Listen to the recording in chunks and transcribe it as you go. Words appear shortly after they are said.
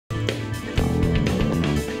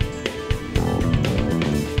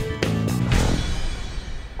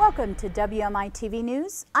Welcome to WMI TV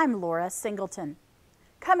News. I'm Laura Singleton.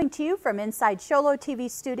 Coming to you from inside Sholo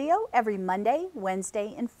TV studio every Monday,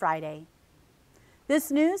 Wednesday, and Friday.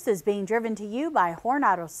 This news is being driven to you by Horn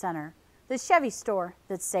Auto Center, the Chevy store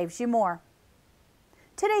that saves you more.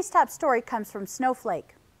 Today's top story comes from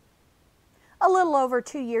Snowflake. A little over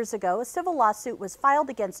 2 years ago, a civil lawsuit was filed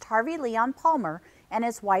against Harvey Leon Palmer and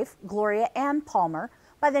his wife, Gloria Ann Palmer,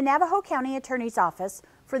 by the Navajo County Attorney's Office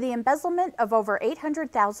for the embezzlement of over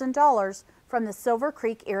 $800,000 from the Silver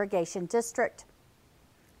Creek Irrigation District.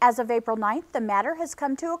 As of April 9th, the matter has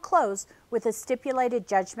come to a close with a stipulated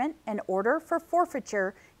judgment and order for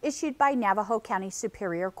forfeiture issued by Navajo County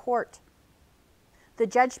Superior Court. The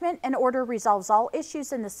judgment and order resolves all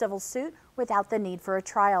issues in the civil suit without the need for a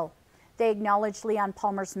trial. They acknowledge Leon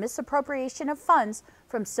Palmer's misappropriation of funds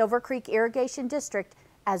from Silver Creek Irrigation District,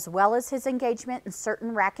 as well as his engagement in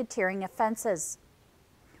certain racketeering offenses.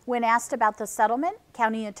 When asked about the settlement,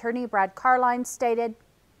 County Attorney Brad Carline stated,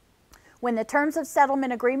 "When the terms of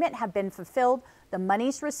settlement agreement have been fulfilled, the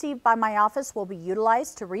monies received by my office will be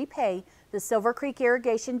utilized to repay the Silver Creek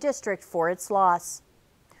Irrigation District for its loss.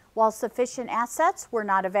 While sufficient assets were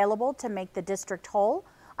not available to make the district whole,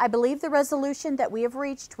 I believe the resolution that we have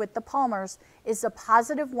reached with the Palmers is a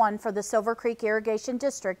positive one for the Silver Creek Irrigation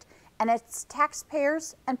District and its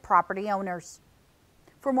taxpayers and property owners."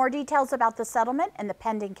 For more details about the settlement and the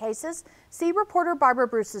pending cases, see reporter Barbara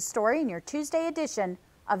Bruce's story in your Tuesday edition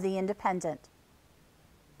of The Independent.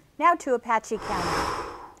 Now to Apache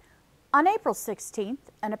County. On April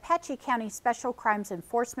 16th, an Apache County Special Crimes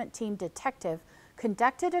Enforcement Team detective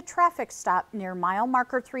conducted a traffic stop near mile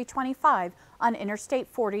marker 325 on Interstate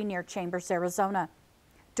 40 near Chambers, Arizona.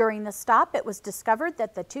 During the stop, it was discovered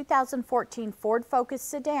that the 2014 Ford Focus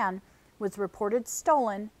sedan was reported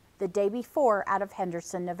stolen the day before out of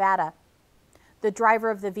Henderson, Nevada. The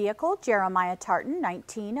driver of the vehicle, Jeremiah Tartan,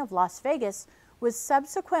 19, of Las Vegas, was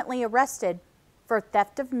subsequently arrested for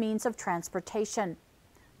theft of means of transportation.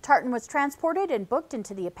 Tartan was transported and booked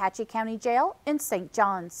into the Apache County Jail in St.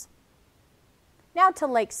 John's. Now to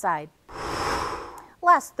Lakeside.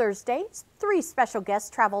 Last Thursday, 3 special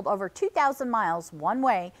guests traveled over 2,000 miles one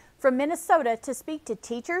way from Minnesota to speak to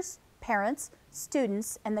teachers, parents,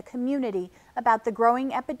 students, and the community about the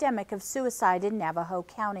growing epidemic of suicide in Navajo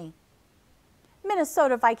County.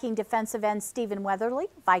 Minnesota Viking defensive end Stephen Weatherly,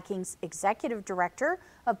 Vikings Executive Director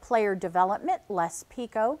of Player Development Les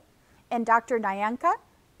Pico, and Dr. Nyanka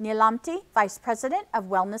Nilamti, Vice President of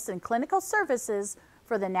Wellness and Clinical Services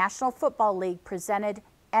for the National Football League, presented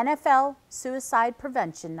NFL Suicide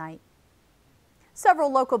Prevention Night. Several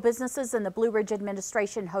local businesses in the Blue Ridge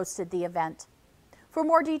administration hosted the event. For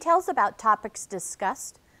more details about topics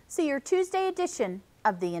discussed, see your Tuesday edition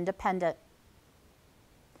of The Independent.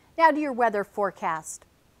 Now to your weather forecast.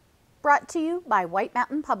 Brought to you by White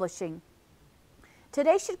Mountain Publishing.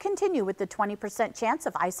 Today should continue with the 20% chance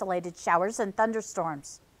of isolated showers and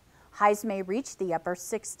thunderstorms. Highs may reach the upper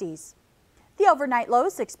 60s. The overnight low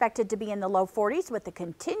is expected to be in the low 40s with a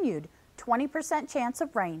continued 20% chance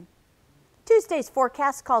of rain. Tuesday's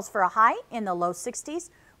forecast calls for a high in the low 60s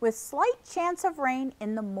with slight chance of rain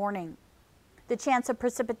in the morning. The chance of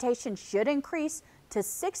precipitation should increase to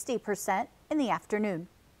 60% in the afternoon.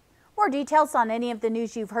 More details on any of the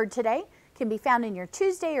news you've heard today can be found in your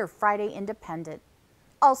Tuesday or Friday Independent.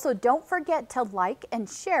 Also, don't forget to like and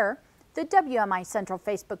share the WMI Central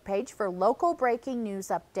Facebook page for local breaking news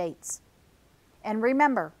updates. And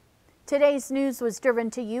remember, today's news was driven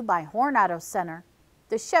to you by Horn Auto Center,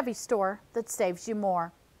 the Chevy store that saves you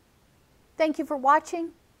more. Thank you for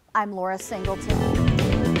watching. I'm Laura Singleton.